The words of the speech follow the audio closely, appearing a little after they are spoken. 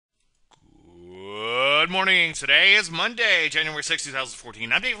morning. Today is Monday, January 6,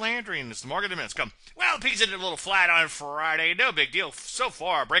 2014. I'm Dave Landry, and this is the Market in Minutes. Come. Well, the peaks ended a little flat on Friday. No big deal so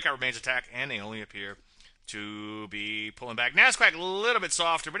far. Breakout remains intact, and they only appear to be pulling back. NASDAQ a little bit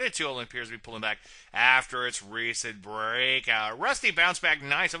softer, but it too only appears to be pulling back after its recent breakout. Rusty bounced back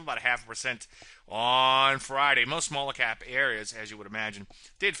nice, up about 0.5% on Friday. Most smaller cap areas, as you would imagine,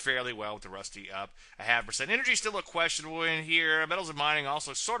 did fairly well with the Rusty up 0.5%. Energy still look questionable in here. Metals and mining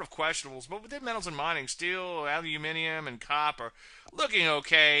also sort of questionable, but within metals and mining, steel, aluminum, and copper looking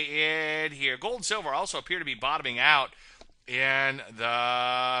okay in here. Gold and silver also appear to be bottoming out in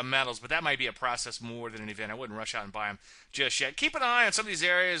the metals, but that might be a process more than an event. I wouldn't rush out and buy them just yet. Keep an eye on some of these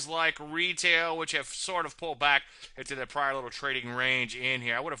areas like retail, which have sort of pulled back into the prior little trading range in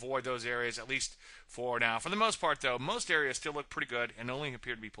here. I would avoid those areas at least for now. For the most part, though, most areas still look pretty good and only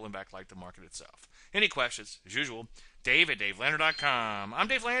appear to be pulling back like the market itself. Any questions? As usual, Dave at DaveLandry.com. I'm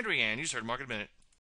Dave Landry, and you just heard Market Minute.